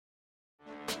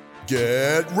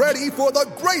Get ready for the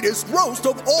greatest roast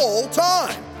of all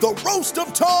time, the Roast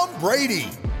of Tom Brady,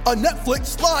 a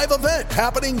Netflix live event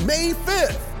happening May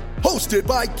 5th. Hosted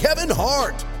by Kevin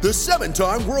Hart, the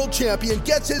 7-time world champion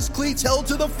gets his cleats held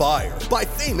to the fire by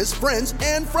famous friends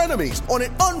and frenemies on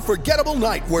an unforgettable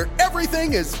night where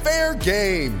everything is fair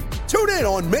game. Tune in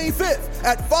on May 5th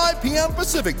at 5 p.m.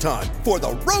 Pacific time for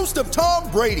the Roast of Tom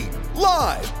Brady,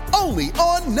 live only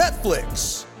on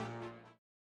Netflix.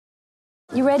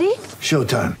 You ready?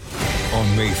 Showtime.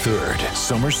 On May 3rd,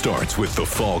 summer starts with The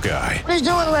Fall Guy. Let's do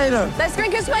it later. Let's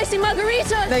drink a spicy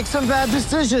margarita. Make some bad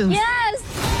decisions. Yes!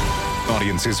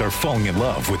 Audiences are falling in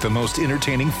love with the most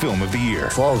entertaining film of the year.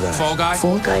 Fall Guy. Fall Guy?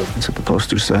 Fall guy. That's what the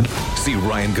poster said. See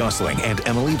Ryan Gosling and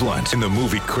Emily Blunt in the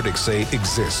movie critics say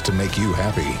exists to make you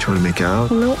happy. Trying to make it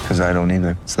out? Nope. Because I don't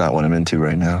either. It's not what I'm into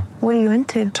right now. What are you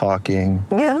into? Talking.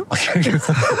 Yeah.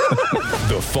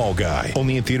 The Fall Guy.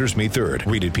 Only in theaters May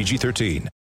 3rd. Rated PG-13.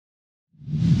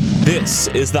 This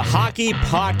is the Hockey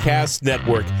Podcast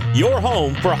Network, your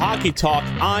home for hockey talk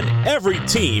on every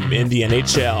team in the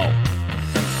NHL.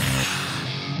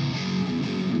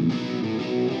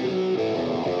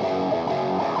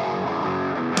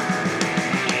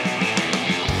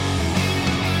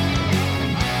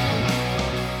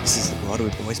 This is the Broadway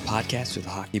Boys podcast with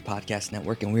the Hockey Podcast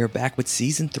Network, and we are back with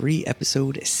Season 3,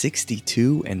 Episode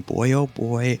 62, and boy, oh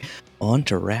boy, on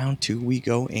to Round 2 we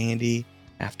go, Andy.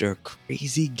 After a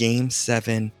crazy Game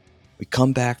 7, we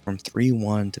come back from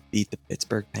 3-1 to beat the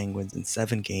Pittsburgh Penguins in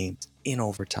 7 games in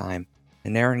overtime,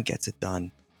 and Aaron gets it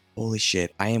done. Holy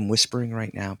shit, I am whispering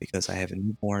right now because I have a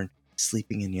newborn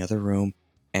sleeping in the other room,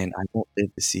 and I won't live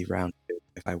to see Round 2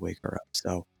 if I wake her up.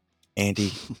 So,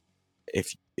 Andy,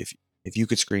 if you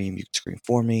could scream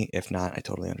for me. If not, I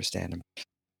totally understand.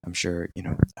 I'm sure,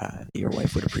 your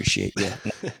wife would appreciate you.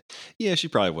 Yeah, she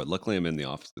probably would. Luckily, I'm in the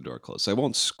office, the door closed, so I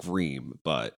won't scream,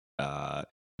 but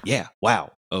yeah,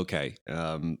 wow. Okay.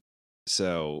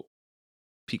 So,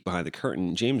 peek behind the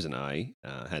curtain, James and I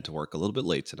had to work a little bit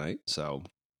late tonight, so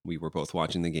we were both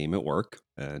watching the game at work,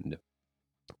 and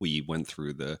we went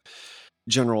through the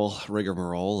general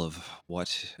rigmarole of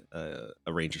what a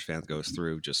Rangers fan goes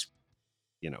through, just,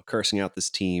 cursing out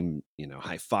this team,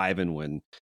 high-fiving when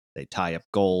they tie up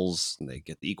goals and they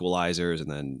get the equalizers, and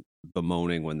then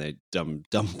bemoaning when they dumb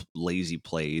lazy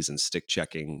plays and stick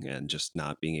checking and just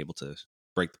not being able to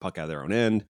break the puck out of their own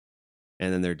end.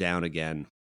 And then they're down again.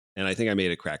 And I think I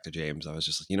made a crack to James. I was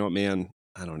just like, you know what, man,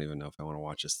 I don't even know if I want to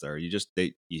watch this third.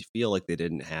 You feel like they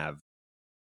didn't have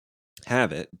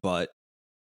it, but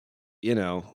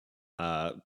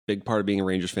big part of being a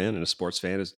Rangers fan and a sports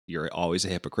fan is you're always a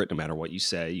hypocrite no matter what you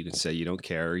say. You can say you don't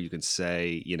care. You can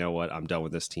say, you know what, I'm done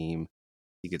with this team.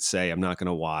 You could say, I'm not going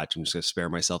to watch. I'm just going to spare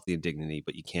myself the indignity,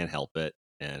 but you can't help it.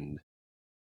 And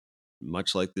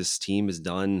much like this team has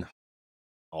done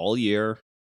all year,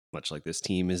 much like this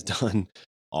team has done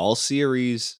all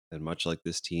series, and much like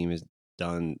this team has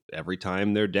done every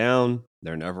time they're down,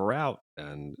 they're never out.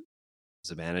 And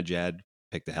Zibanejad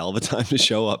picked a hell of a time to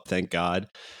show up, thank God.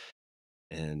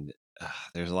 And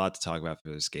there's a lot to talk about for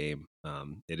this game.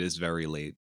 It is very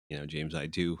late. James, I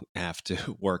do have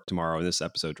to work tomorrow, and this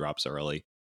episode drops early.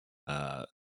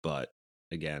 But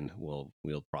again, we'll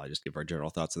probably just give our general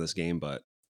thoughts on this game. But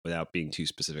without being too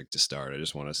specific to start, I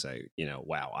just want to say,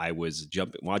 wow, I was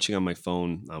watching on my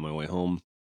phone on my way home.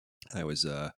 I was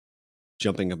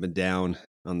jumping up and down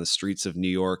on the streets of New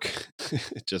York,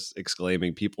 just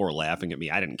exclaiming. People were laughing at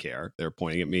me. I didn't care. They were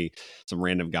pointing at me. Some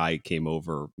random guy came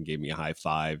over and gave me a high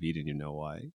five. He didn't even know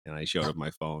why. And I showed him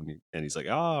my phone, and he's like,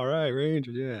 "Oh, all right,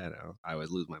 Rangers." Yeah, I was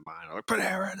losing my mind. I'm like, "Put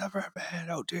Aaron up, man.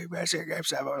 Oh, dude, missing game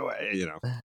 7."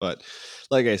 But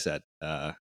like I said,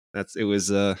 I think it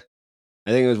was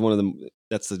one of the.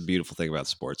 That's the beautiful thing about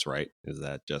sports, right? Is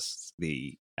that just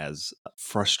as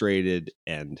frustrated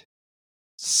and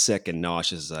sick and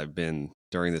nauseous as I've been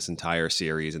during this entire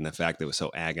series, and the fact that it was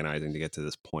so agonizing to get to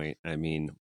this point. I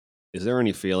mean, is there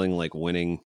any feeling like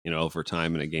winning,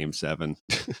 overtime in a game 7?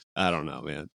 I don't know,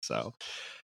 man. So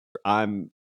I'm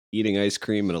eating ice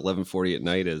cream at 11:40 at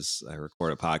night as I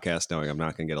record a podcast, knowing I'm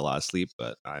not going to get a lot of sleep,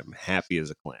 but I'm happy as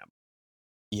a clam.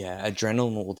 Yeah,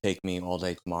 adrenaline will take me all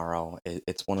day tomorrow.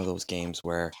 It's one of those games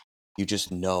where you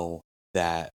just know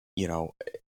that,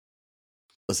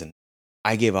 listen,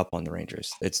 I gave up on the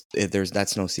Rangers.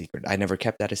 That's no secret. I never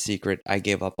kept that a secret. I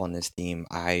gave up on this team.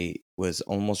 I was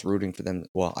almost rooting for them.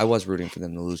 Well, I was rooting for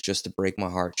them to lose just to break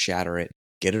my heart, shatter it,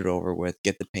 get it over with,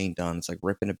 get the pain done. It's like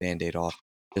ripping a Band-Aid off.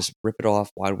 Just rip it off.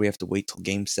 Why do we have to wait till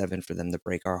Game 7 for them to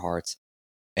break our hearts?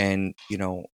 And,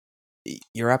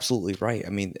 you're absolutely right. I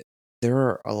mean, there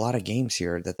are a lot of games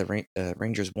here that the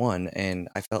Rangers won, and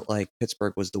I felt like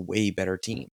Pittsburgh was the way better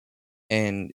team.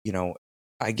 And,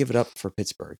 I give it up for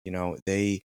Pittsburgh.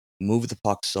 They move the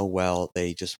puck so well.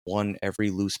 They just won every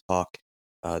loose puck.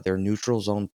 Their neutral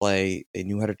zone play, they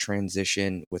knew how to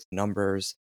transition with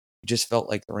numbers. It just felt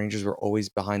like the Rangers were always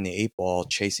behind the 8 ball,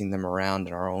 chasing them around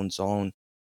in our own zone.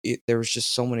 There was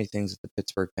just so many things that the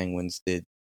Pittsburgh Penguins did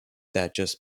that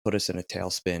just put us in a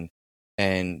tailspin.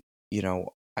 And,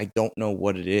 I don't know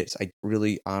what it is. I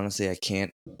really, honestly, I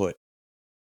can't put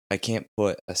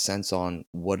a sense on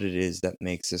what it is that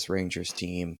makes this Rangers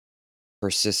team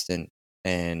persistent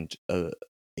and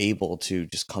able to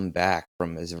just come back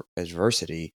from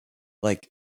adversity, like,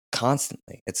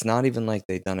 constantly. It's not even like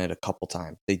they've done it a couple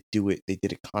times. They did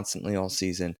it constantly all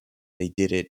season. They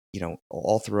did it,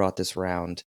 all throughout this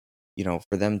round.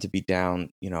 For them to be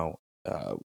down,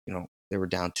 they were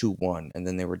down 2-1, and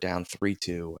then they were down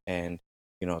 3-2, and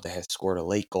they had scored a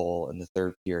late goal in the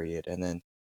third period, and then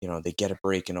they get a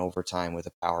break in overtime with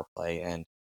a power play, and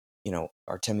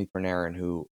Artemi Panarin,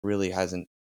 who really hasn't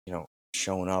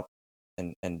shown up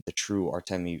and the true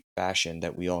Artemi fashion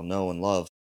that we all know and love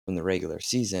from the regular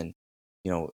season,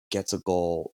 gets a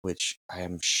goal, which I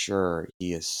am sure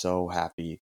he is so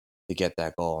happy to get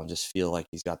that goal and just feel like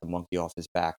he's got the monkey off his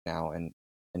back now, and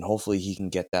hopefully he can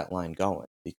get that line going,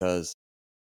 because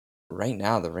right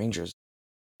now the Rangers,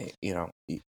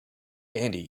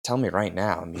 Andy, tell me right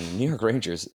now, I mean, New York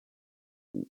Rangers,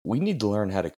 we need to learn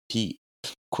how to compete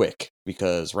quick,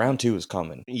 because round 2 is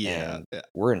coming. Yeah. And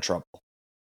we're in trouble.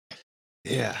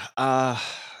 Yeah.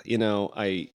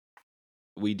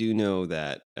 We do know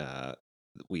that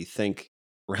we think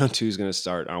round 2 is going to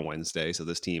start on Wednesday. So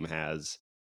this team has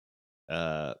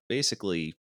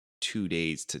basically 2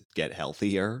 days to get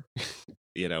healthier,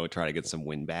 try to get some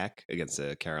win back against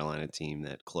a Carolina team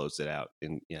that closed it out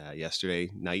in yesterday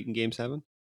night in Game 7.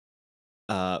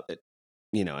 And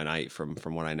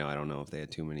from what I know, I don't know if they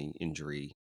had too many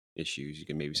injury issues. You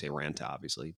can maybe say Ranta,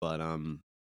 obviously, but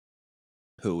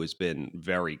who has been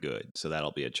very good, so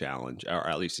that'll be a challenge, or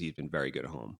at least he's been very good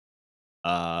at home.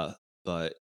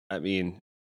 But I mean,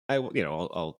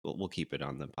 we'll keep it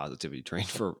on the positivity train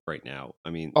for right now. I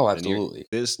mean, oh, absolutely.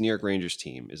 This New York Rangers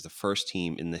team is the first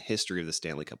team in the history of the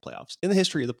Stanley Cup playoffs,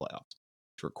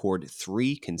 to record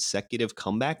 3 consecutive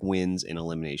comeback wins in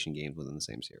elimination games within the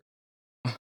same series.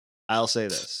 I'll say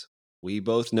this: we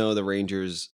both know the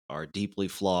Rangers are a deeply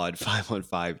flawed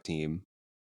 5-on-5 team.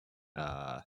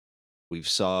 We've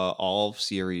saw all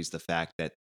series the fact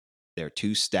that they're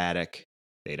too static,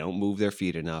 they don't move their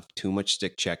feet enough, too much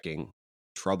stick checking,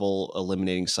 trouble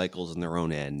eliminating cycles in their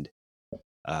own end.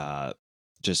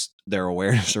 Just their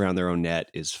awareness around their own net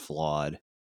is flawed.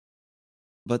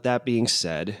 But that being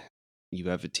said, you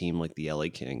have a team like the LA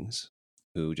Kings,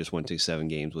 who just went to 7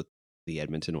 games with the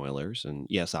Edmonton Oilers. And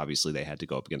yes, obviously they had to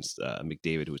go up against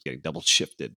McDavid, who was getting double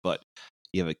shifted. But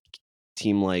you have a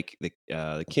team like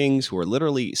the Kings, who are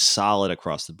literally solid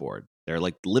across the board. They're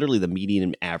like literally the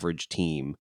median average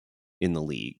team in the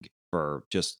league for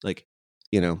just like,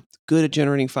 good at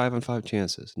generating 5-on-5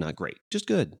 chances. Not great, just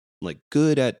good. Like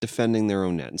good at defending their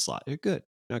own net and slot. They're good,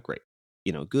 not great.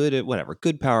 Good at whatever.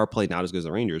 Good power play, not as good as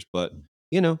the Rangers, but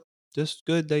just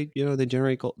good. They they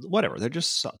generate goals, whatever. They're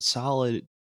just solid.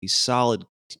 A solid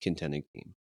contending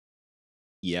team.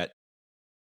 Yet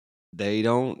they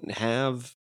don't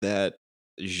have that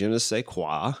je ne sais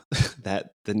quoi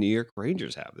that the New York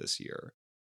Rangers have this year.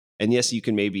 And yes, you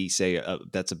can maybe say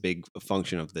that's a big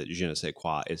function of the je ne sais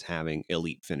quoi is having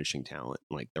elite finishing talent.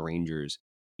 Like the Rangers,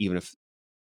 even if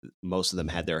most of them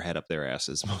had their head up their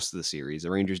asses most of the series, the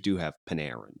Rangers do have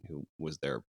Panarin, who was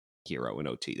their hero in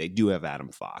OT. They do have Adam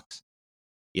Fox.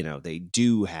 They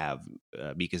do have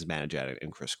Mika Zibanejad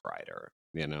and Chris Kreider,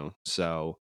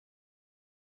 so,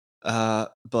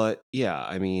 but yeah,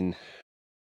 I mean,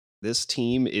 this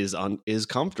team is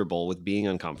comfortable with being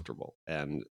uncomfortable,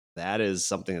 and that is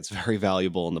something that's very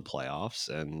valuable in the playoffs.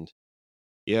 And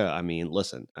yeah, I mean,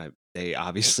 listen, they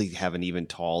obviously have an even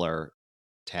taller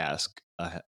task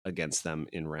against them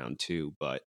in round 2,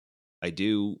 but I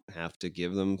do have to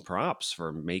give them props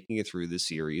for making it through the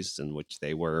series in which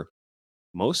they were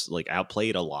most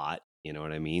outplayed a lot. You know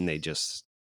what I mean? They just,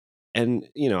 and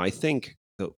I think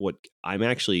that what I'm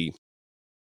actually,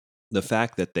 the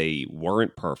fact that they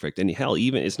weren't perfect, and hell,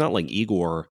 even it's not like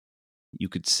Igor, you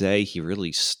could say he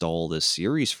really stole this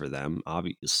series for them.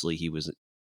 Obviously, he was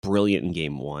brilliant in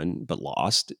game 1, but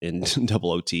lost in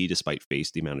double OT despite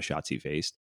the amount of shots he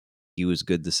faced. He was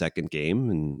good the second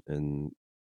game, and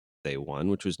they won,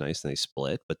 which was nice, and they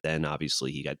split. But then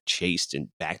obviously he got chased in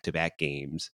back-to-back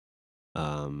games.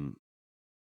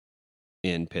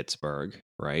 In Pittsburgh,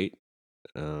 right?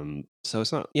 So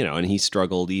it's not, and he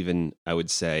struggled even, I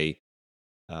would say,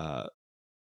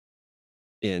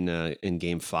 in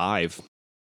Game 5.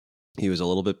 He was a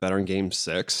little bit better in Game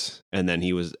 6, and then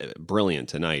he was brilliant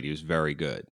tonight. He was very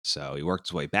good. So he worked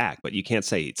his way back. But you can't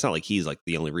say, it's not like he's like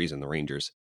the only reason the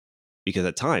Rangers, because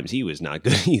at times he was not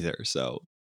good either. So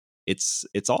it's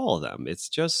all of them. It's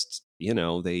just,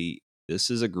 this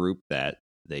is a group that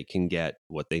they can get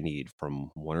what they need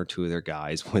from one or two of their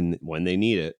guys when they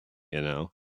need it, and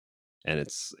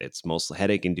it's mostly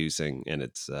headache inducing, and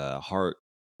it's heart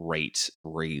rate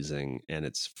raising, and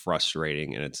it's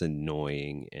frustrating, and it's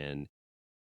annoying. And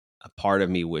a part of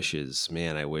me wishes,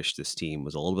 man, I wish this team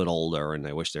was a little bit older, and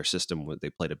I wish their system they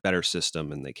played a better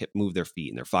system, and they kept move their feet,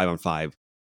 and their 5-on-5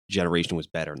 generation was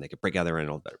better, and they could break out their end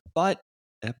a little better. But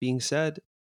that being said,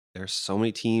 there's so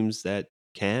many teams that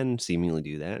can seemingly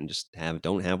do that and just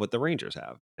don't have what the Rangers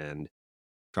have. And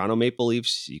Toronto Maple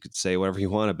Leafs, you could say whatever you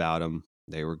want about them.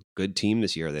 They were a good team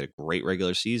this year. They had a great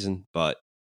regular season, but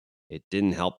it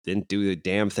didn't do the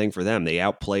damn thing for them. They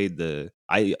outplayed they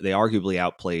arguably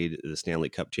outplayed the Stanley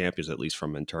Cup champions, at least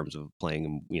in terms of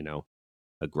playing,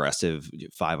 aggressive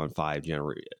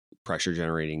 5-on-5 pressure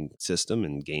generating system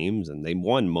and games. And they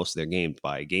won most of their games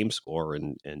by game score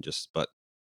but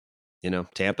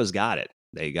Tampa's got it.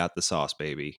 They got the sauce,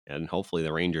 baby. And hopefully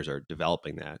the Rangers are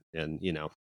developing that. And,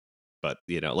 but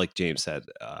like James said,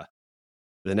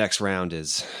 the next round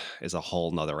is a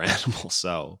whole nother animal.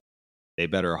 So they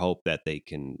better hope that they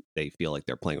feel like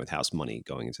they're playing with house money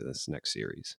going into this next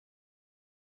series.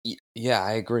 Yeah,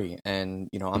 I agree. And,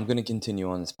 I'm going to continue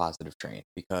on this positive train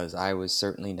because I was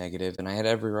certainly negative and I had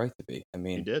every right to be. I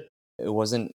mean, You did. it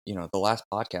wasn't, the last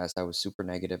podcast, I was super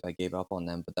negative. I gave up on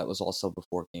them, but that was also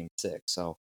before Game 6.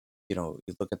 So, you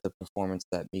look at the performance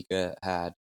that Mika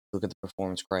had, look at the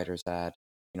performance Kreider's had.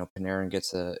 Panarin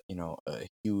gets a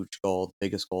huge goal, the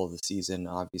biggest goal of the season,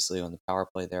 obviously on the power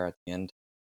play there at the end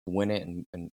to win it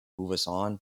and move us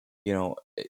on. You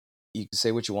can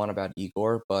say what you want about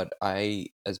Igor, but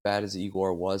as bad as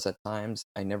Igor was at times,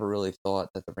 I never really thought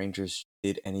that the Rangers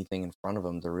did anything in front of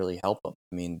him to really help him.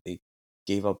 I mean, they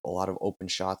gave up a lot of open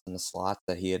shots in the slot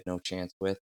that he had no chance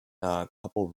with. A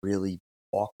couple really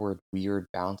awkward, weird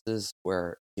bounces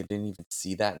where you didn't even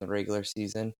see that in the regular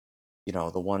season.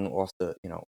 The one off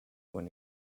when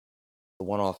the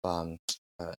one off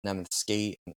Nemeth's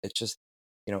skate. It just,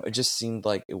 it just seemed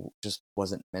like it just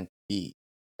wasn't meant to be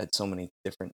at so many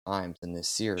different times in this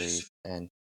series. And,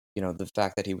 the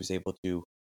fact that he was able to,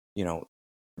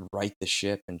 right the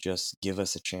ship and just give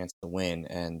us a chance to win.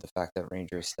 And the fact that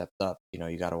Rangers stepped up,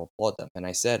 you got to applaud them. And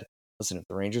I said, listen, if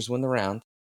the Rangers win the round,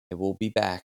 it will be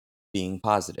back being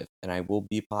positive, and I will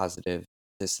be positive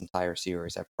this entire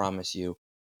series. I promise you.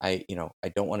 I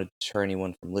don't want to deter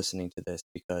anyone from listening to this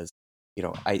because,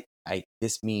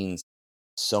 this means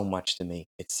so much to me.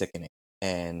 It's sickening.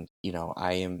 And,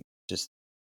 I am just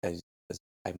as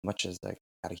much as I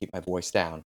got to keep my voice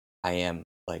down, I am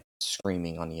like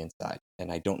screaming on the inside,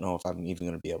 and I don't know if I'm even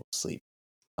going to be able to sleep.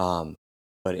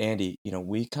 But Andy,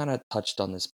 we kind of touched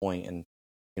on this point, and,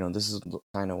 this is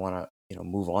kind of want to,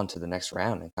 move on to the next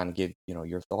round and kind of give,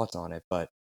 your thoughts on it. But,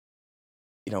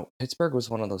 Pittsburgh was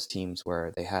one of those teams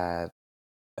where they have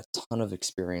a ton of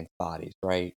experienced bodies,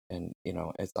 right? And,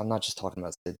 I'm not just talking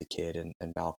about Sid the Kid and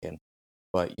Malkin,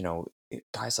 but,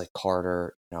 guys like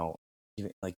Carter,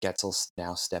 even like Getzel's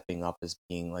now stepping up as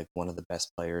being like one of the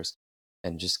best players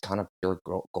and just kind of pure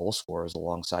goal scorers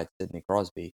alongside Sidney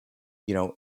Crosby.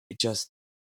 It just,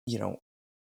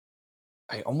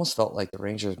 I almost felt like the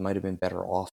Rangers might have been better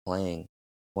off playing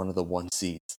one of the 1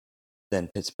 seeds than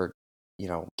Pittsburgh,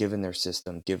 given their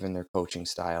system, given their coaching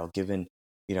style, given,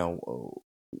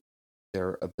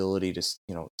 their ability to,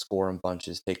 score in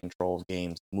bunches, take control of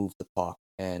games, move the puck.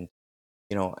 And,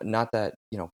 not that,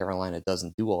 Carolina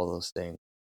doesn't do all those things.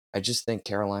 I just think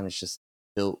Carolina's just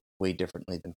built way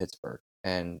differently than Pittsburgh.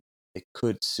 And it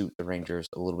could suit the Rangers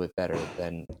a little bit better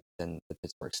than the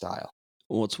Pittsburgh style.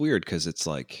 Well, it's weird because it's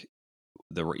like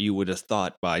you would have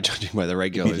thought by judging by the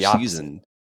regular season,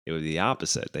 it would be the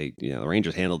opposite. The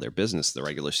Rangers handled their business the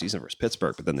regular season versus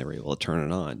Pittsburgh, but then they were able to turn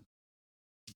it on.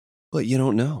 But you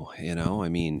don't know, I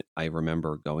mean, I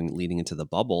remember leading into the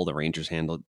bubble, the Rangers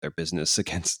handled their business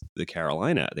against the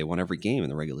Carolina. They won every game in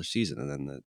the regular season, and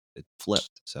then it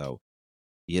flipped. So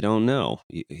you don't know.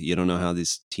 You don't know how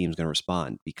this team's going to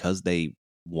respond because they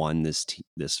won this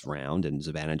round, and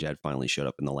Zibanejad finally showed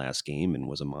up in the last game and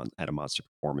had a monster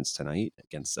performance tonight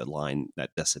against a line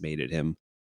that decimated him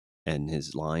and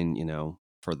his line,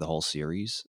 for the whole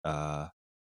series.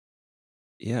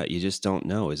 Yeah, you just don't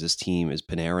know. Is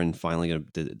Panarin finally going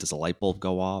to, does a light bulb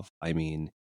go off? I mean,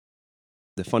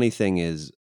 the funny thing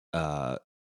is, I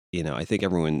think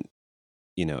everyone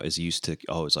is used to,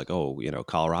 it's like,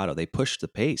 Colorado, they push the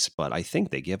pace, but I think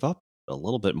they give up a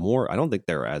little bit more. I don't think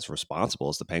they're as responsible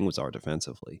as the Penguins are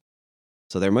defensively.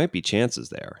 So there might be chances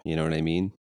there, you know what I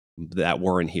mean, that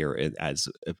weren't here as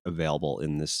available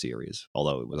in this series,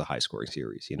 although it was a high-scoring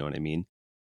series, you know what I mean?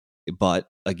 But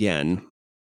again,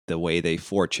 the way they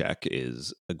forecheck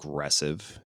is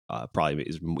aggressive, probably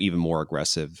is even more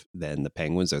aggressive than the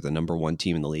Penguins. They're the number one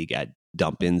team in the league at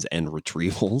dump-ins and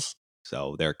retrievals.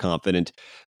 So they're confident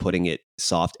putting it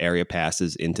soft area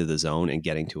passes into the zone and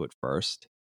getting to it first.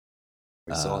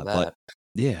 We saw that.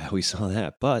 We saw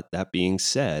that. But that being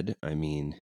said, I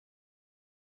mean,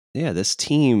 this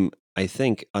team, I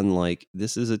think,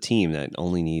 this is a team that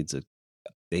only needs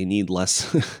they need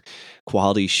less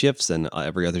quality shifts than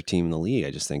every other team in the league.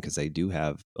 I just think because they do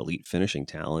have elite finishing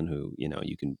talent who,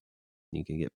 you can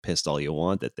get pissed all you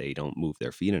want that they don't move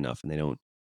their feet enough and they don't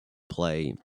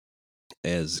play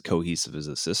as cohesive as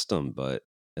a system. But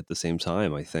at the same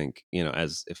time, I think,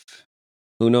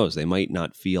 who knows, they might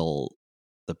not feel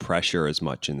the pressure as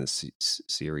much in this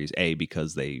series,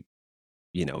 because they,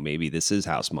 maybe this is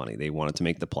house money. They wanted to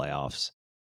make the playoffs.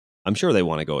 I'm sure they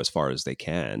want to go as far as they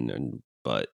can.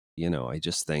 But, I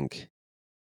just think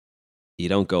you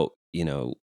don't go,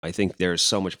 I think there's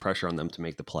so much pressure on them to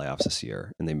make the playoffs this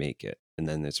year, and they make it. And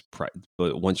then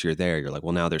but once you're there, you're like,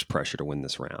 well, now there's pressure to win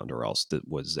this round, or else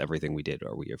was everything we did,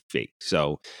 or we are fake.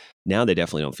 So now they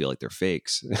definitely don't feel like they're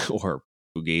fakes, or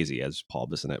fugazi, as Paul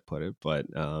Bissonnette put it. But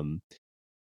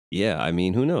I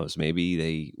mean, who knows?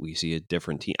 Maybe we see a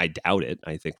different team. I doubt it.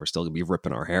 I think we're still going to be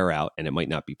ripping our hair out, and it might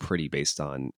not be pretty based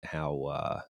on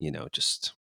how,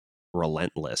 just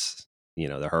relentless,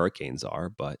 the Hurricanes are.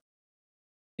 But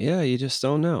you just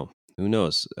don't know. Who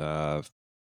knows? I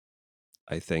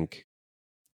think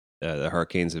the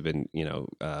Hurricanes have been,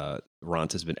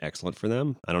 Ront has been excellent for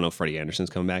them. I don't know if Freddie Anderson's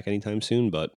coming back anytime soon,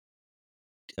 but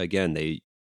again,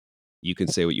 you can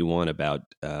say what you want about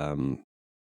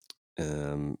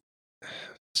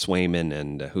Swayman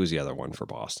and who's the other one for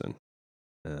Boston?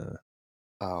 Their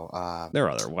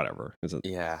other, whatever. Is it?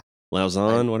 Yeah.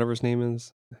 Lauzon, whatever his name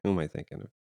is. Who am I thinking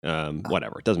of?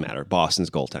 Whatever. It doesn't matter. Boston's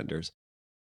goaltenders.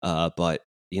 But,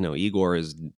 Igor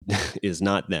is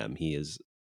not them. He is,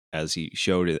 as he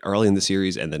showed it early in the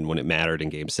series, and then when it mattered in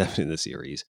Game 7 in the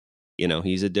series,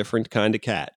 he's a different kind of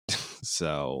cat.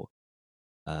 So,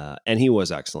 and he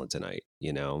was excellent tonight.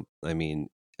 I mean,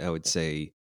 I would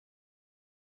say,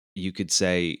 you could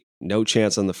say no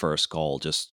chance on the first goal,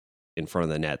 just in front of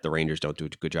the net. The Rangers don't do a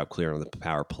good job clearing on the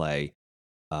power play.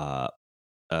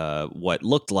 What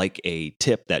looked like a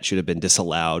tip that should have been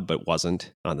disallowed, but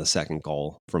wasn't, on the second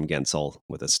goal from Gensel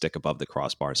with a stick above the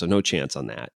crossbar. So no chance on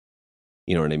that.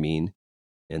 You know what I mean?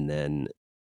 And then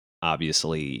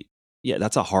obviously,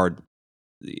 that's a hard,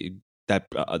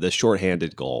 the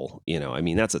shorthanded goal, I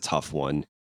mean, that's a tough one.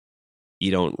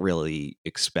 You don't really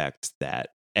expect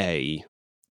that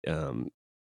on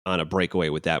a breakaway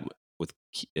with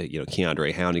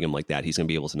Keandre hounding him like that, he's going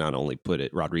to be able to not only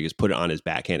Rodriguez put it on his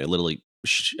backhand and literally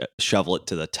shovel it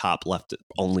to the top left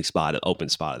only spot, open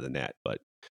spot of the net. But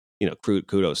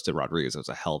kudos to Rodriguez. It was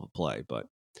a hell of a play. But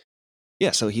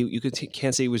so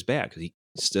can't say he was bad, because he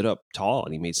stood up tall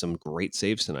and he made some great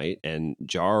saves tonight. And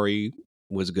Jarry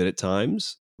was good at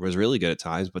times, was really good at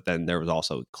times, but then there was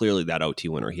also clearly that OT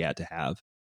winner he had to have.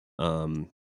 And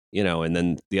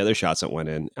then the other shots that went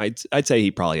in, I'd say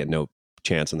he probably had no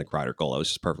chance on the Kreider goal. It was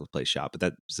just a perfectly placed shot, but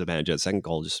that's the advantage of the second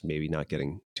goal, just maybe not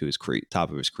getting to his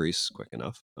top of his crease quick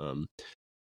enough.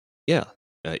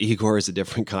 Igor is a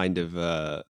different kind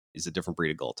of is a different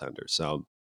breed of goaltender. So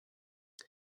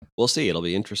we'll see. It'll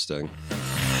be interesting.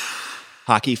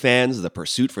 Hockey fans, the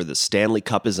pursuit for the Stanley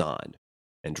Cup is on,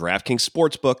 and DraftKings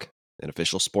Sportsbook, an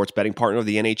official sports betting partner of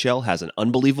the NHL, has an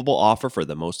unbelievable offer for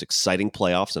the most exciting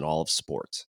playoffs in all of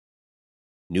sports.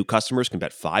 New customers can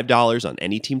bet $5 on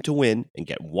any team to win and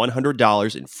get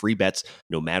 $100 in free bets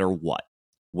no matter what,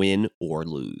 win or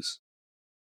lose.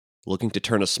 Looking to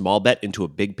turn a small bet into a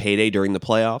big payday during the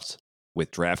playoffs?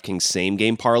 With DraftKings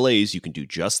same-game parlays, you can do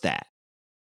just that.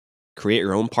 Create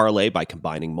your own parlay by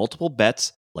combining multiple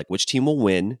bets, like which team will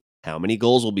win, how many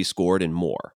goals will be scored, and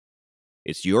more.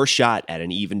 It's your shot at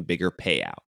an even bigger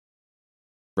payout.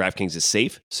 DraftKings is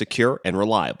safe, secure, and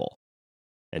reliable.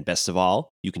 And best of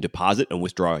all, you can deposit and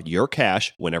withdraw your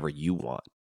cash whenever you want.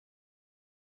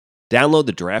 Download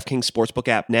the DraftKings Sportsbook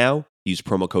app now, use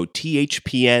promo code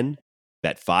THPN,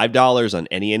 bet $5 on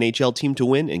any NHL team to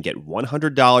win, and get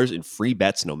 $100 in free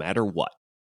bets no matter what.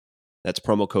 That's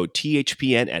promo code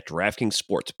THPN at DraftKings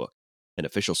Sportsbook, an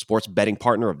official sports betting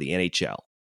partner of the NHL.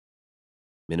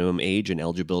 Minimum age and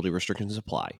eligibility restrictions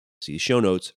apply. See show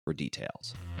notes for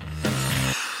details.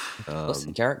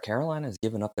 Listen, Um, Carolina has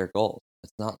given up their goals.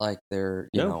 It's not like they're,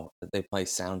 no, they play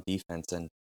sound defense, and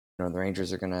the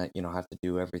Rangers are gonna, have to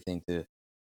do everything to,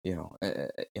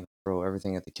 throw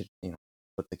everything at the kitchen,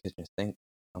 put the kitchen sink.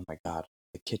 Oh my God,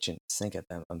 the kitchen sink at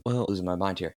them. I'm well, losing my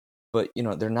mind here. But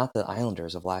they're not the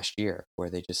Islanders of last year where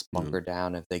they just mm, bunker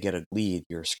down. If they get a lead,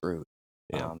 you're screwed.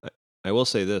 yeah. Um, I will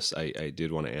say this. I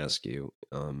did want to ask you.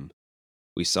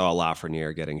 We saw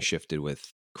Lafreniere getting shifted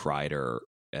with Kreider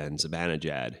and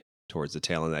Zibanejad towards the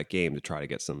tail end of that game to try to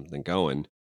get something going.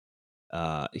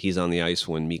 He's on the ice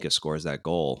when Mika scores that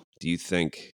goal. Do you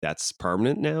think that's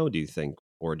permanent now? Do you think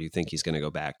he's going to go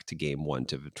back to game one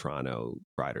to Vetrano,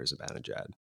 Kreider, Zibanejad,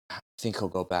 I think he'll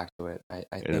go back to it. I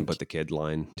and then think put the kid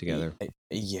line together?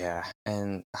 Yeah,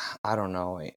 and I don't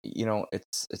know. It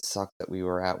sucked that we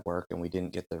were at work and we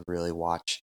didn't get to really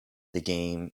watch the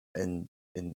game in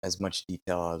as much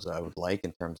detail as I would like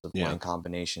in terms of Yeah, line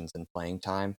combinations and playing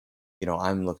time.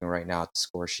 I'm looking right now at the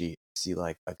score sheet. See,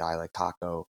 like a guy like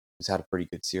Kako, who's had a pretty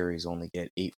good series, only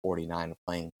get 8:49 of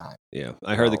playing time. yeah.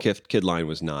 I heard the So kid line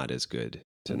was not as good mm,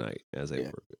 tonight as they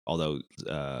yeah, were, although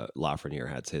Lafreniere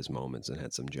had his moments and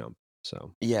had some jump.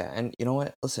 So yeah, and you know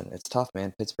what? Listen, it's tough,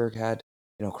 man. Pittsburgh had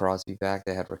Crosby back.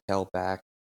 They had Raquel back.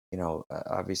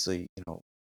 Obviously,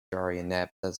 Jari and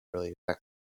Net doesn't really affect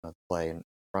play in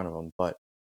front of them. But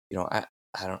I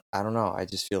don't know. I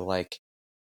just feel like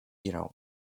you know,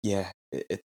 yeah,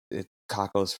 it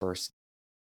Kako's first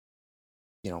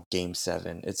game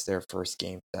 7. It's their first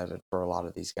game 7 for a lot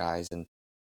of these guys, and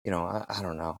I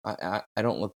don't know. I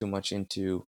don't look too much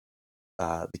into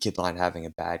the kid line having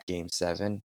a bad game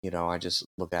 7. I just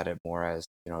look at it more as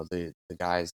the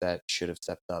guys that should have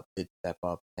stepped up did step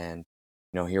up, and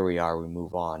here we are. We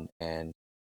move on, and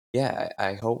yeah,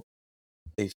 I hope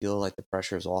they feel like the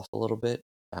pressure is off a little bit.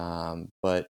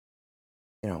 But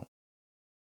you know,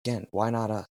 again, why not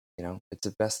us? It's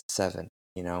a best 7.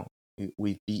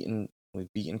 We've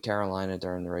beaten Carolina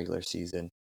during the regular season.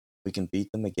 We can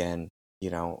beat them again. You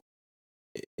know,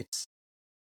 it's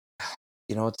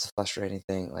it's a frustrating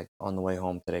thing. Like on the way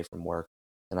home today from work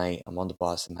tonight, I'm on the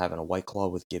bus. I'm having a White Claw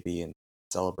with Gibby and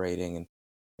celebrating, and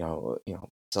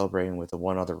celebrating with the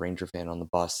one other Ranger fan on the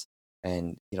bus.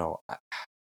 And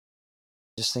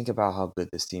just think about how good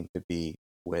this team could be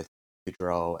with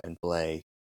Gaudreau and Blay,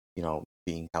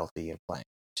 being healthy and playing.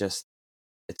 Just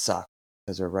it sucks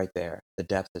because they're right there. The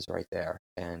depth is right there,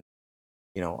 and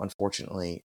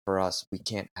unfortunately for us, we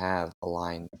can't have a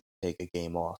line take a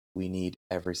game off. We need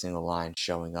every single line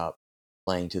showing up,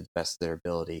 playing to the best of their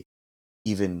ability,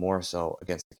 even more so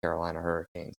against the Carolina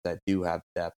Hurricanes that do have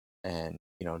depth and,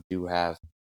 do have,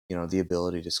 the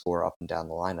ability to score up and down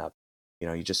the lineup.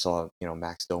 You just saw,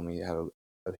 Max Domi have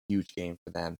a huge game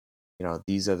for them.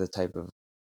 These are the type of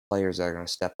players that are going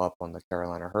to step up on the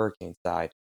Carolina Hurricane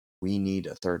side. We need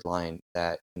a third line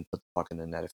that can put the puck in the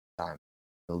net a few times,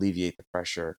 alleviate the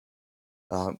pressure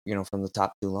from the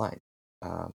top 2 lines.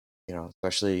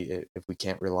 Especially if we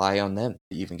can't rely on them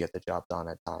to even get the job done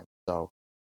at times. So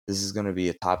this is going to be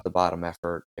a top to bottom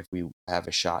effort if we have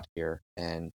a shot here.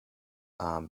 And,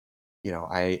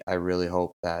 I really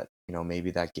hope that,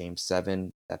 maybe that game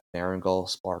 7, that Panarin goal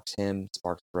sparks the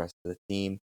rest of the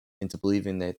team into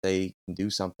believing that they can do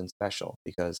something special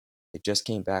because they just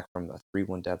came back from a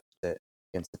 3-1 deficit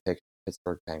against the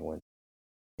Pittsburgh Penguins.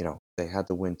 They had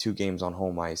to win 2 games on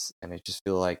home ice, and I just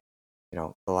feel like,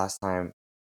 the last time,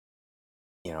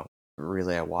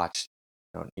 really I watched,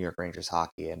 New York Rangers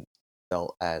hockey and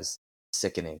felt as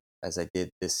sickening as I did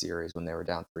this series when they were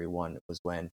down 3-1. It was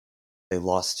when they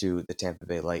lost to the Tampa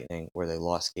Bay Lightning, where they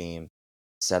lost game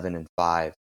 7 and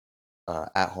 5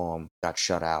 at home, got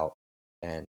shut out,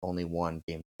 and only won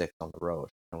game 6 on the road.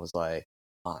 And it was like,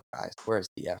 come on, guys, where's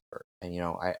the effort? And,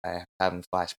 I having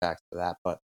flashbacks to that,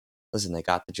 but listen, they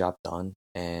got the job done,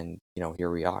 and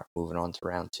here we are, moving on to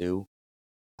round 2.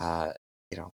 Uh,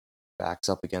 you know, backs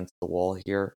up against the wall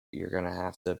here. You're gonna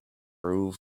have to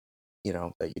prove,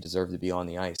 that you deserve to be on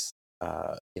the ice.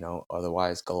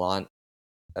 Otherwise, Gallant,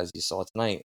 as you saw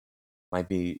tonight, might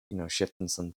be shifting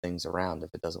some things around if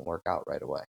it doesn't work out right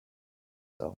away.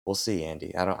 So we'll see,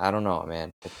 Andy. I don't know,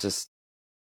 man. It's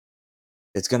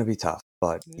gonna be tough,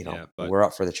 but yeah, but we're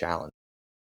up for the challenge.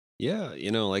 yeah,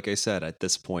 like I said, at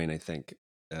this point, I think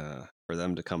for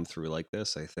them to come through like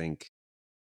this, I think,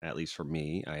 at least for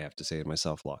me, I have to say to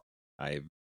myself, look, I've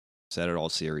said it all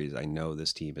series. I know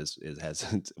this team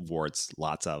has warts,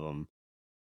 lots of them,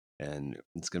 and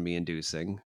it's going to be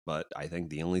inducing. But I think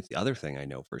the other thing I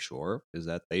know for sure is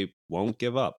that they won't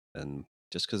give up. And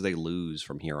just because they lose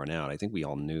from here on out, I think we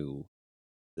all knew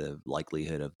the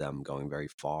likelihood of them going very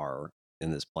far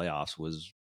in this playoffs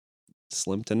was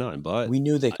slim to none. But We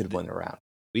knew they could win a round.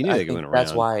 We knew I they could think win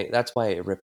that's around. why it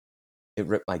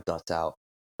ripped my guts out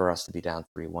for us to be down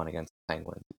 3-1 against the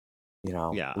Penguins. You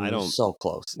know, Yeah, we were so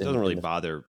close. it doesn't really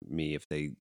bother me if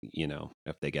they,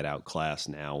 if they get outclassed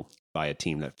now by a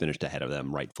team that finished ahead of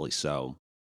them, rightfully so,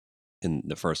 in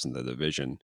the first in the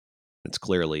division. It's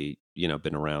clearly,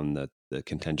 been around the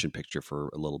contention picture for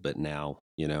a little bit now,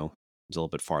 it's a little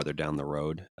bit farther down the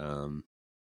road.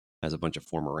 Has a bunch of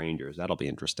former Rangers. That'll be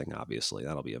interesting, obviously.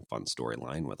 That'll be a fun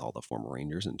storyline with all the former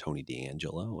Rangers and Tony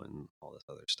DeAngelo and all this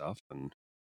other stuff. I mean,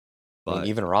 But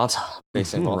even Ronta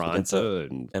facing off against Ronta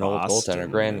and an old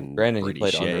goaltender. Boston Granted, he Brady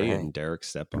played Shea underhand. and Derek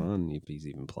Stepan, if he's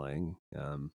even playing.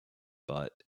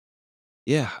 But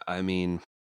yeah, I mean,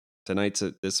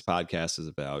 this podcast is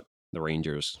about the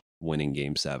Rangers winning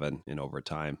Game 7 in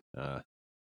overtime.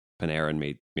 Panarin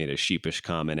made a sheepish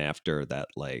comment after that,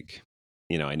 like,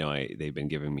 I know they've been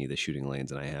giving me the shooting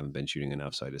lanes and I haven't been shooting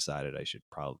enough, so I decided I should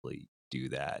probably do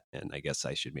that, and I guess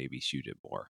I should maybe shoot it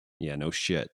more. Yeah, no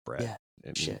shit, Brett. Yeah, I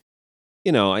mean, shit.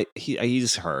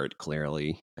 He's hurt,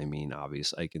 clearly. I mean,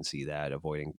 obviously, I can see that,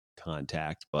 avoiding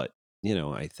contact, but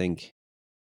I think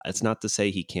it's not to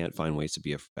say he can't find ways to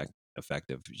be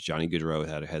effective. Johnny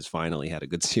Gaudreau has finally had a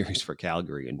good series for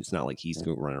Calgary, and it's not like he's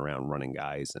running around running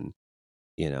guys. And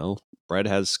Brett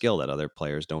has skill that other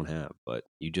players don't have, but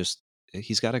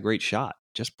he's got a great shot.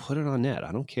 Just put it on net.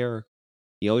 I don't care.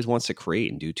 He always wants to create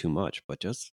and do too much, but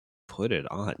just put it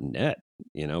on net.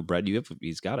 Brett,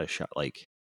 he's got a shot. Like,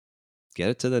 get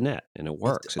it to the net, and it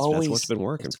works. That's what's been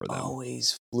working for them. It's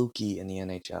always fluky in the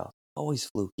NHL. Always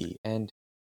fluky. And,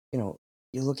 you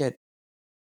look at,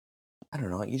 I don't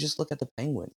know, you just look at the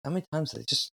Penguins. How many times do they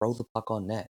just throw the puck on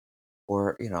net?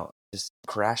 Or, just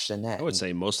crash the net? I would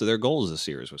say most of their goals this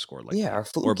series were scored like that. Are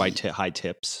fluky. Or by high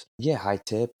tips. Yeah, high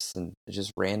tips and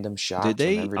just random shots. Did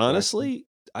they, honestly,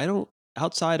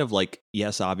 outside of, like,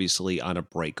 yes, obviously on a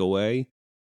breakaway,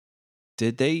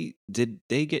 did they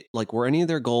get, like, were any of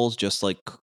their goals just like,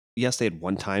 yes, they had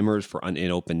one-timers for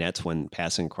in open nets when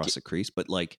passing across the crease, but,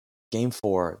 like, Game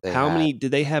 4, many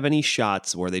did they have any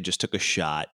shots where they just took a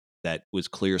shot that was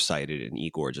clear-sighted and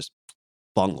Igor just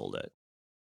bungled it?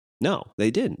 No,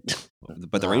 they didn't.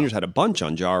 But the Rangers had a bunch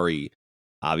on Jarry,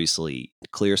 obviously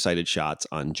clear-sighted shots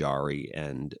on Jarry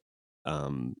and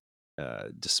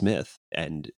DeSmith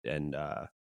and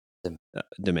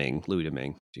Domingue, Louis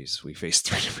Domingue. Jesus, we faced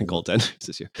 3 different goaltenders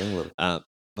this year.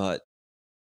 But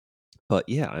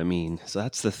yeah, I mean, so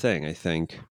that's the thing. I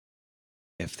think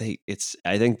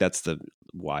I think that's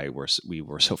why we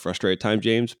were so frustrated at times,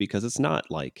 James, because it's not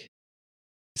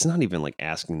even like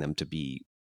asking them to be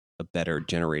a better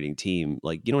generating team.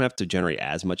 Like, you don't have to generate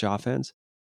as much offense,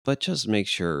 but just make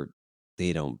sure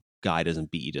guy doesn't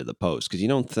beat you to the post, because you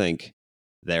don't think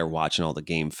they're watching all the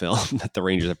game film that the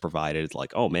Rangers have provided. It's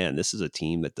like, oh man, this is a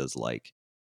team that does, like,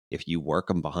 if you work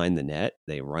them behind the net,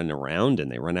 they run around and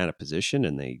they run out of position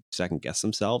and they second guess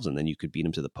themselves, and then you could beat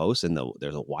them to the post and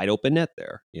there's a wide open net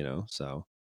there, so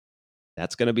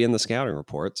that's going to be in the scouting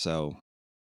report. So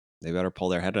they better pull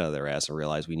their head out of their ass and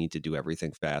realize we need to do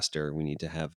everything faster. We need to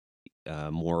have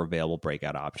more available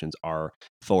breakout options. Our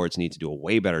forwards need to do a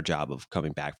way better job of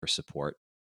coming back for support.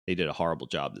 They did a horrible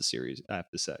job this series, I have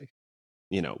to say,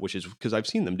 which is because I've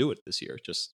seen them do it this year.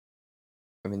 Just,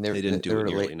 I mean, they didn't do it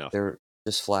nearly enough. They're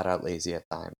just flat out lazy at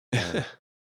times.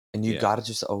 And you got to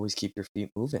just always keep your feet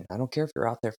moving. I don't care if you're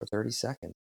out there for 30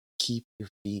 seconds. Keep your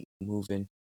feet moving,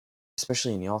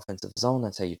 especially in the offensive zone.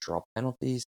 That's how you draw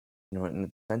penalties. In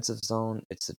the defensive zone,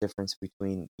 it's the difference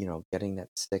between, getting that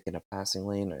stick in a passing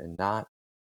lane and not.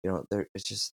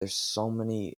 There's so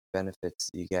many benefits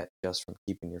you get just from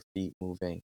keeping your feet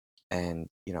moving. And,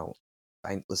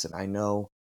 I know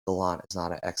Gallant is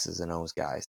not an X's and O's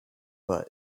guy, but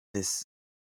this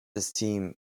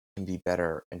team can be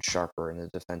better and sharper in the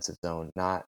defensive zone,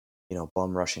 not,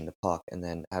 bum rushing the puck and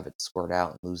then have it squirt out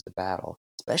and lose the battle,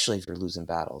 especially if you're losing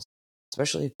battles,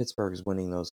 especially if Pittsburgh is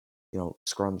winning those,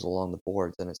 scrums along the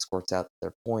boards and it squirts out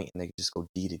their point and they just go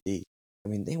D to D. I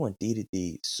mean, they went D to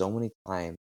D so many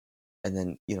times and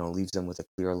then, leaves them with a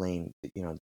clear lane,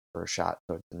 for a shot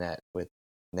towards the net and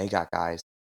they got guys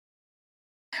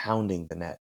hounding the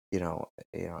net,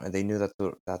 and they knew that's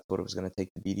what it was going to take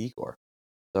to beat Igor.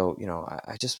 So,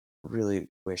 I just really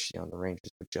wish, the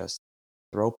Rangers would just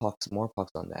throw more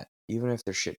pucks on net, even if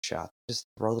they're shit shots. Just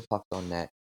throw the pucks on net,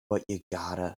 but you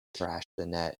gotta crash the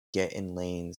net, get in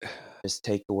lanes, just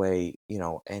take away,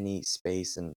 any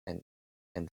space and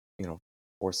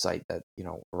foresight that,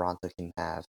 Ronta can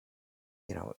have.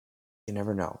 You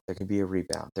never know. There could be a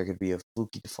rebound. There could be a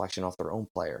fluky deflection off their own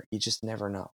player. You just never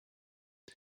know.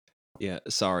 Yeah,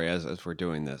 sorry, as we're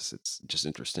doing this, it's just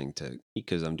interesting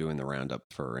because I'm doing the roundup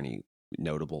for any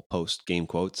notable post-game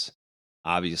quotes.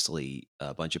 Obviously,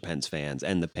 a bunch of Pens fans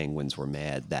and the Penguins were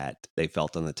mad that they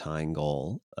felt on the tying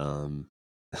goal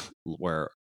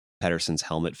where Pettersson's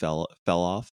helmet fell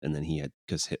off, and then he had,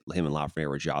 because him and Lafreniere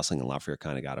were jostling, and Lafreniere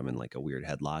kind of got him in like a weird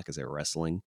headlock as they were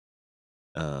wrestling,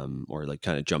 or like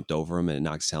kind of jumped over him and it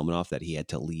knocked his helmet off, that he had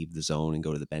to leave the zone and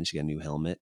go to the bench to get a new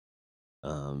helmet.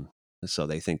 So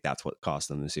they think that's what cost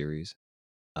them the series.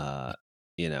 Luckily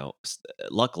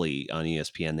on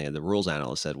ESPN, they had the rules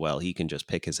analyst said, well, he can just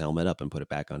pick his helmet up and put it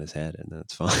back on his head, and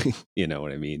that's fine. You know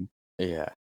what I mean? Yeah.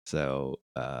 So,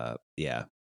 yeah,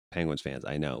 Penguins fans,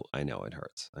 I know it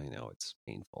hurts. I know it's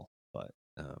painful, but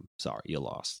sorry, you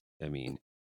lost. I mean,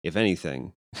 if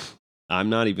anything, I'm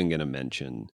not even going to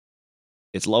mention,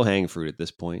 it's low-hanging fruit at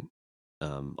this point.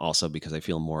 Also because I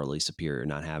feel morally superior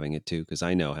not having it too, because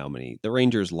I know how many the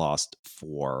Rangers lost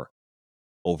for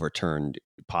overturned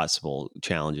possible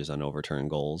challenges on overturned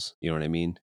goals. You know what I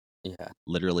mean? Yeah.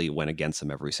 Literally went against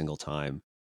them every single time.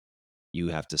 You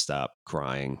have to stop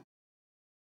crying.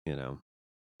 You know,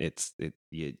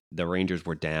 the Rangers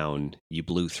were down. You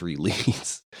blew 3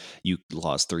 leads. You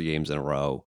lost 3 games in a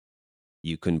row.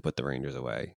 You couldn't put the Rangers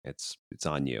away. It's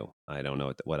on you. I don't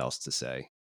know what else to say.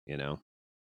 You know.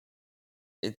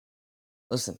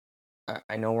 Listen,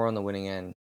 I know we're on the winning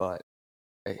end, but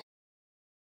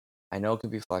I know it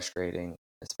could be frustrating,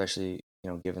 especially,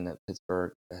 given that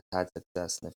Pittsburgh has had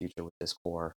success in the future with this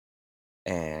core,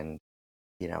 and,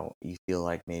 you feel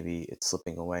like maybe it's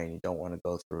slipping away and you don't want to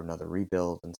go through another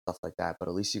rebuild and stuff like that, but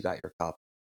at least you got your cup.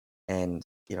 And,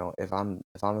 if I'm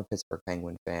a Pittsburgh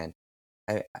Penguin fan,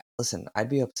 listen, I'd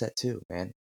be upset too,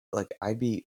 man. Like, I'd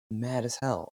be mad as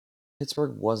hell.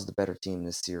 Pittsburgh was the better team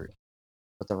this series,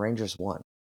 but the Rangers won.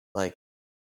 Like,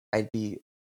 I'd be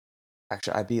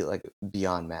like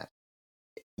beyond mad.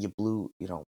 You blew,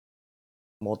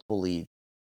 multiple leads.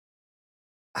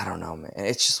 I don't know, man.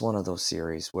 It's just one of those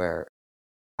series where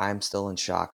I'm still in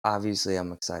shock. Obviously,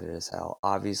 I'm excited as hell.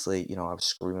 Obviously, I was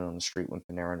screaming on the street when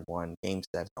Panarin won Game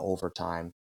 7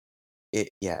 overtime.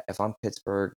 If I'm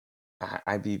Pittsburgh,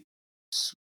 I'd be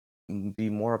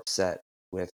more upset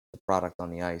with the product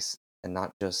on the ice and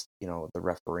not just, the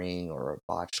refereeing or a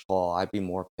botched call. I'd be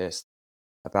more pissed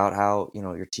about how,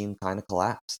 your team kind of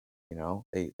collapsed.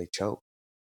 They choked.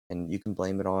 And you can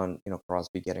blame it on,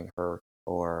 Crosby getting hurt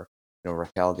or,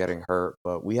 Raquel getting hurt,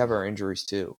 but we have our injuries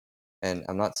too. And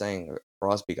I'm not saying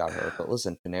Crosby got hurt, but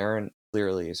listen, Panarin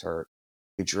clearly is hurt.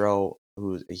 Gaudreau,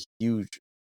 who's a huge,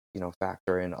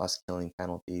 factor in us killing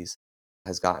penalties,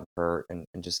 has gotten hurt and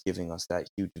just giving us that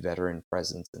huge veteran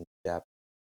presence and depth,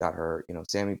 got hurt.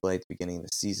 Sammy Blais at the beginning of the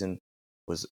season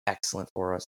was excellent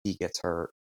for us. He gets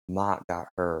hurt. Mott got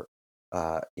hurt.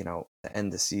 The end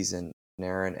of the season,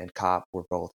 Panarin and Kopp were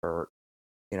both hurt.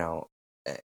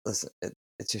 Listen,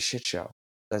 it's a shit show.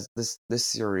 This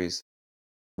series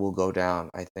will go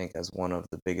down, I think, as one of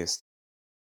the biggest.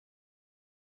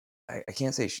 I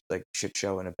can't say like shit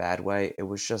show in a bad way. It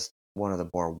was just one of the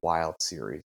more wild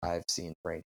series I've seen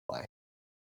Rangers play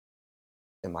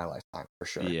in my lifetime, for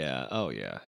sure. Yeah. Oh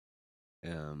yeah.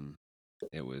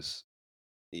 It was.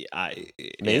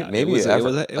 Maybe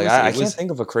ever. I can't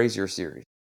think of a crazier series.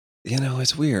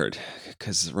 It's weird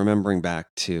because remembering back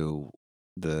to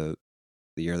the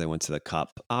year they went to the Cup,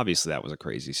 obviously that was a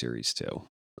crazy series too.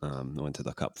 They went to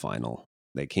the Cup final.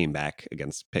 They came back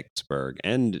against Pittsburgh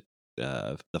and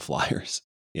the Flyers,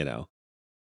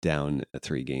 down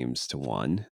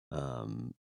 3-1.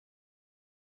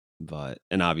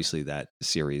 And obviously that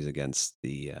series against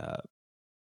the,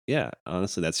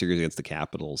 honestly, that series against the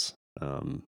Capitals,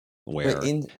 where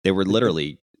they were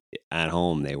literally at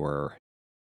home. They were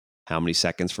how many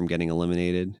seconds from getting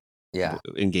eliminated? Yeah.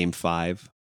 In Game 5,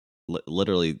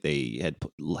 literally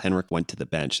Henrik went to the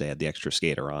bench. They had the extra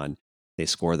skater on. They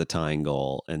score the tying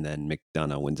goal, and then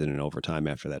McDonough wins it in overtime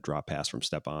after that drop pass from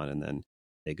Stepan, and then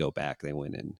they go back. They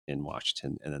win in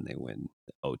Washington, and then they win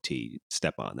OT.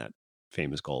 Stepan, that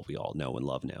famous goal we all know and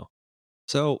love now.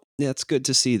 So yeah, it's good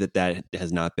to see that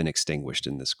has not been extinguished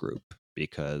in this group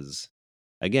because,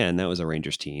 again, that was a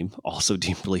Rangers team, also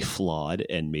deeply flawed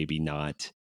and maybe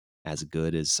not as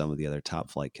good as some of the other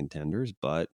top flight contenders,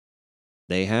 but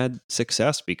they had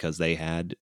success because they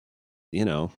had,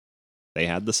 they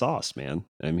had the sauce, man.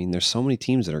 I mean, there's so many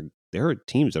teams there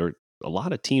are a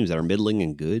lot of teams that are middling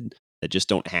and good that just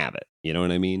don't have it. You know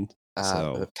what I mean?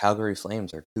 The Calgary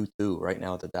Flames are 2-2 right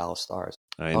now with the Dallas Stars.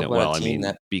 I know. Well, I mean,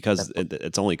 because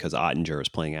it's only because Ottinger is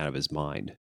playing out of his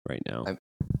mind right now.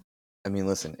 I mean,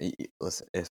 listen.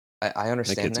 If I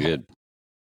understand that good.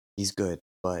 He's good,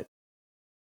 but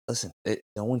listen,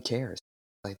 no one cares.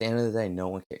 Like, at the end of the day, no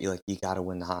one cares. Like, you got to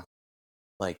win the hockey.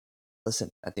 Like, listen,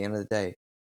 at the end of the day,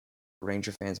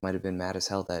 Ranger fans might have been mad as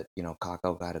hell that,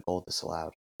 Kako got a goal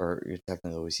disallowed, or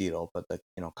technically it was Heedle, but the,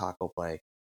 Kako play,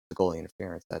 the goalie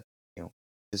interference, that,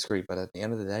 disagree. But at the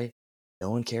end of the day, no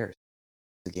one cares.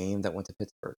 The game that went to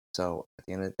Pittsburgh. So at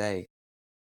the end of the day,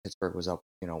 Pittsburgh was up,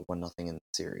 1-0 in the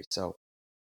series. So,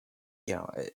 you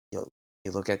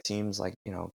look at teams like,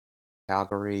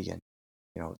 Calgary and,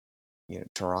 you know,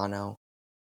 Toronto,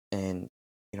 and,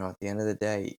 at the end of the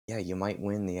day, yeah, you might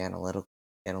win the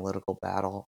analytical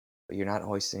battle, but you're not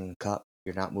hoisting the cup.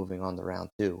 You're not moving on to round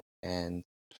two. And,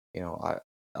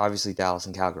 obviously Dallas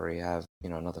and Calgary have,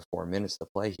 another 4 minutes to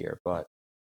play here, but,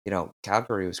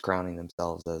 Calgary was crowning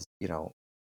themselves as,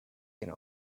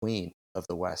 queen of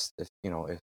the West if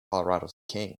Colorado's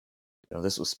the king.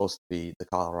 This was supposed to be the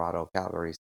Colorado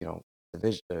Calgary,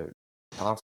 division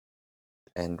conference.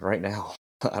 And right now,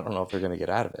 I don't know if they're going to get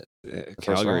out of it.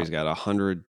 Calgary's got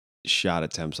 100 shot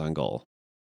attempts on goal.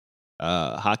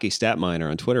 Hockey Stat Miner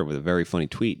on Twitter with a very funny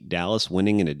tweet. Dallas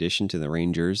winning in addition to the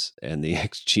Rangers, and the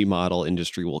XG model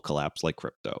industry will collapse like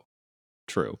crypto.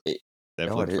 True.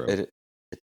 Definitely true.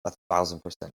 It's 1,000%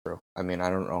 true. I mean, I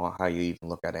don't know how you even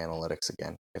look at analytics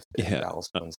again if Dallas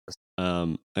wins this.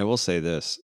 I will say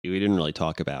this. We didn't really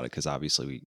talk about it because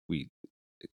obviously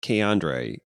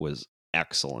K'Andre was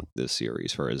excellent this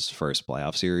series for his first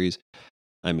playoff series.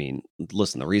 I mean,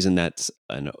 listen, the reason that's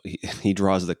he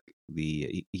draws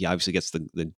he obviously gets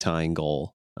the tying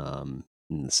goal in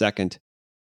the second.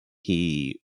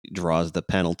 He draws the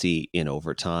penalty in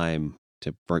overtime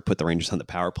to put the Rangers on the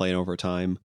power play in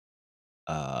overtime.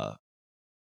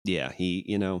 Yeah,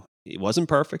 it wasn't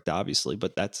perfect, obviously,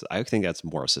 but I think that's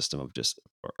more a system of just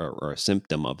or a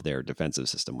symptom of their defensive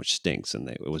system, which stinks, and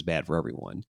it was bad for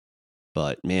everyone.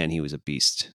 But man, he was a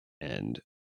beast, and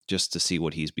just to see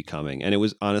what he's becoming, and it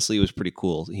was pretty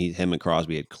cool. Him and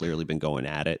Crosby had clearly been going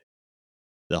at it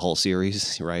the whole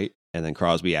series, right? And then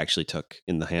Crosby actually took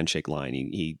in the handshake line.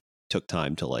 He took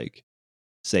time to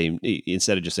say,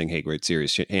 instead of just saying, "Hey, great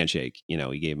series, handshake,"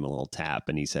 he gave him a little tap,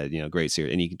 and he said, "Great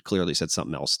series," and he clearly said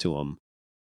something else to him.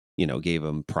 Gave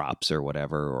him props or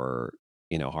whatever, or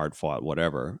hard fought,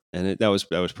 whatever, and that was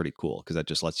pretty cool because that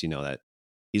just lets you know that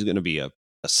he's going to be a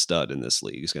stud in this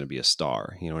league. He's going to be a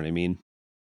star. You know what I mean?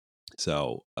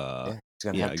 So, he's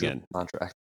going to have again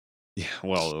contract. Yeah,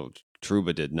 well,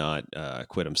 Trouba did not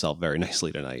quit himself very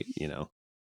nicely tonight.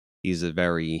 He's a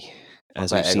very,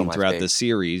 as we've seen throughout the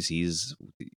series, he's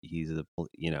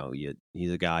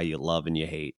a guy you love and you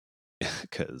hate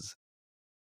because.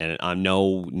 And I'm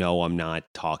I'm not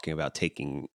talking about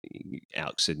taking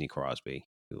out Sidney Crosby,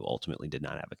 who ultimately did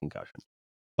not have a concussion,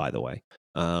 by the way.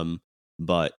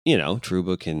 But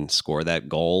Trouba can score that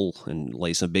goal and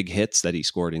lay some big hits that he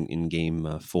scored in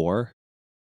game 4, or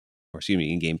excuse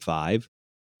me, in game 5.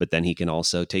 But then he can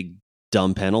also take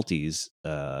dumb penalties,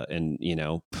 and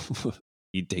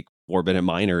he'd take 4-minute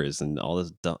minors and all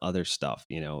this other stuff,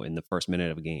 in the first minute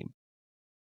of a game.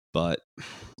 But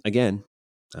again,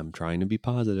 I'm trying to be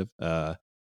positive. But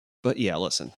yeah,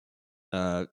 listen,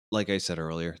 like I said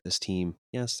earlier, this team,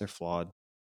 yes, they're flawed,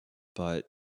 but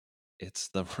it's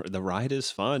the ride is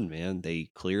fun, man.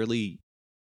 There's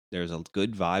a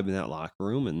good vibe in that locker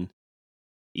room. And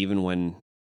even when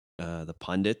the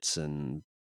pundits and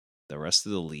the rest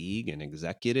of the league and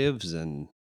executives and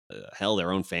hell,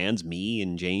 their own fans, me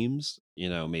and James,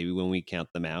 maybe when we count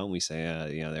them out and we say,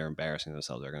 they're embarrassing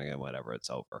themselves, they're going to get whatever, it's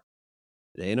over.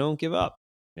 They don't give up.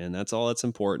 And that's all that's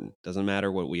important. Doesn't matter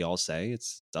what we all say.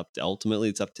 Ultimately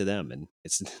it's up to them. And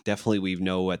it's definitely, we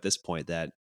know at this point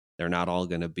that they're not all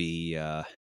going to be,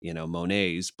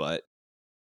 Monets, but,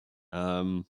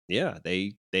 yeah,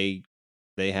 they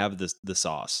have the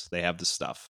sauce. They have the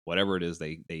stuff, whatever it is,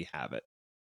 they have it.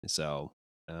 So,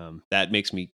 that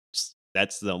makes me,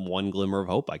 that's the one glimmer of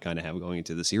hope I kind of have going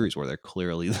into the series where they're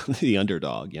clearly the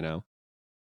underdog,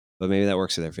 But maybe that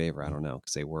works in their favor. I don't know,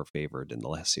 because they were favored in the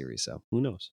last series. So who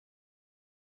knows?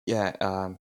 Yeah,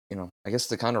 I guess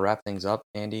to kind of wrap things up,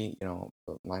 Andy,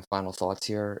 my final thoughts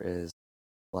here is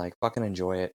fucking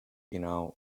enjoy it.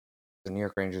 The New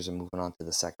York Rangers are moving on to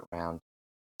the second round.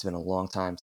 It's been a long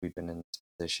time since we've been in this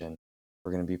position.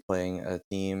 We're going to be playing a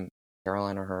team,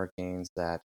 Carolina Hurricanes,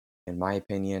 that, in my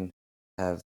opinion,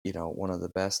 have one of the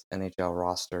best NHL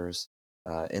rosters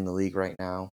in the league right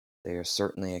now. They are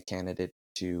certainly a candidate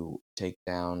to take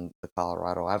down the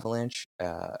Colorado Avalanche,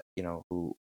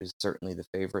 who is certainly the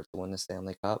favorite to win the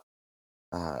Stanley Cup.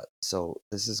 So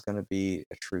this is going to be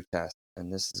a true test,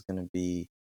 and this is going to be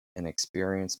an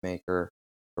experience maker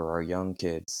for our young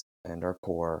kids and our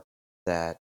core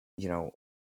that,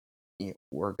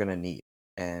 we're going to need.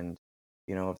 And,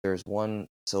 if there's one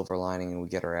silver lining and we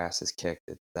get our asses kicked,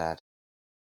 it's that,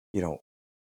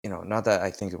 not that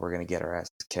I think that we're going to get our asses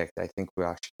kicked. I think we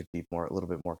actually could be a little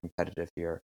bit more competitive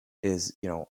here.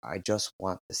 I just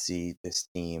want to see this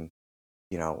team,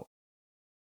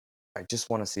 I just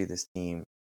want to see this team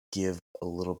give a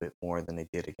little bit more than they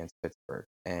did against Pittsburgh.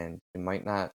 And it might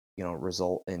not,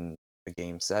 result in a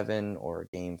game 7 or a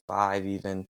game 5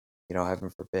 even, heaven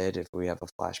forbid if we have a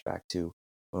flashback to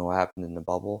what happened in the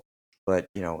bubble. But,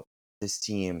 this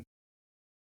team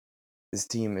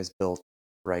is built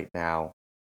right now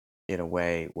in a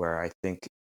way where I think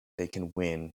they can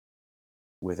win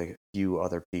with a few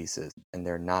other pieces, and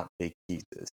they're not big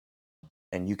pieces.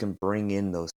 And you can bring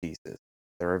in those pieces.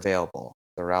 They're available.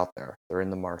 They're out there. They're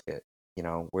in the market.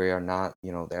 We are not,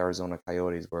 the Arizona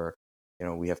Coyotes where,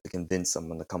 we have to convince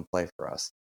someone to come play for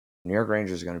us. New York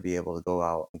Rangers are going to be able to go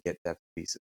out and get depth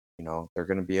pieces. They're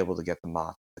going to be able to get the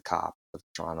Moth, the Cop, the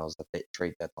Toronto's, the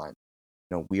trade deadline.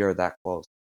 We are that close.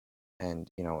 And,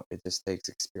 it just takes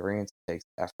experience. It takes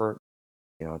effort.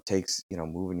 It takes,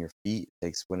 moving your feet. It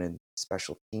takes winning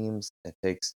special teams. It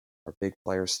takes our big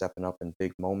players stepping up in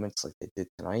big moments like they did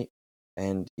tonight.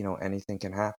 And, anything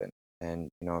can happen. And,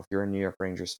 if you're a New York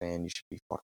Rangers fan, you should be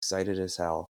fucking excited as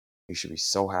hell. You should be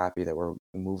so happy that we're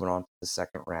moving on to the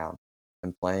second round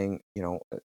and playing,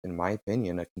 in my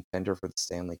opinion, a contender for the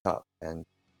Stanley Cup. And,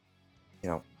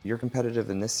 you're competitive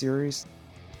in this series,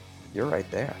 you're right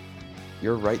there.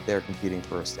 You're right there competing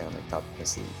for a Stanley Cup in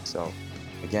this league. So,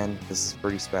 again, this is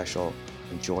pretty special.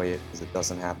 Enjoy it because it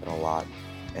doesn't happen a lot.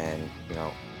 And,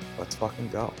 let's fucking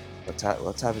go.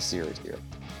 Let's have a series here.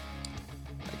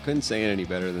 I couldn't say it any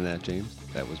better than that, James.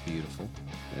 That was beautiful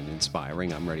and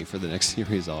inspiring. I'm ready for the next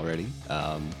series already.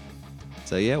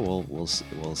 So yeah, we'll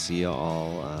see you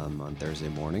all on Thursday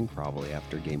morning, probably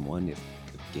after Game 1, if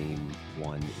Game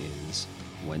 1 is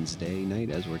Wednesday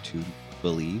night, as we're to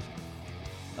believe.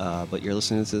 But you're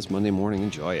listening to this Monday morning.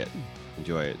 Enjoy it,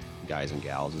 guys and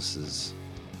gals. This is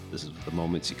the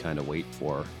moments you kind of wait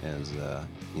for as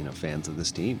fans of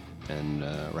this team. And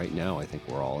right now, I think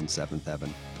we're all in seventh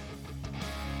heaven.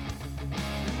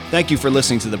 Thank you for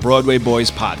listening to the Broadway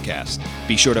Boys podcast.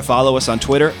 Be sure to follow us on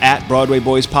Twitter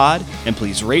 @BroadwayBoysPod, and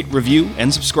please rate, review,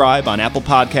 and subscribe on Apple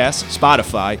Podcasts,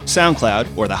 Spotify,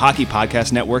 SoundCloud, or the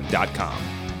HockeyPodcastNetwork.com.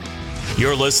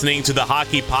 You're listening to the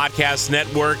Hockey Podcast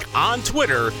Network on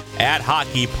Twitter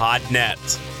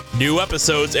 @HockeyPodNet. New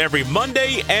episodes every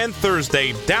Monday and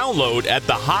Thursday. Download at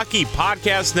the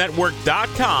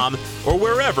HockeyPodcastNetwork.com or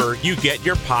wherever you get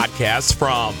your podcasts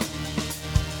from.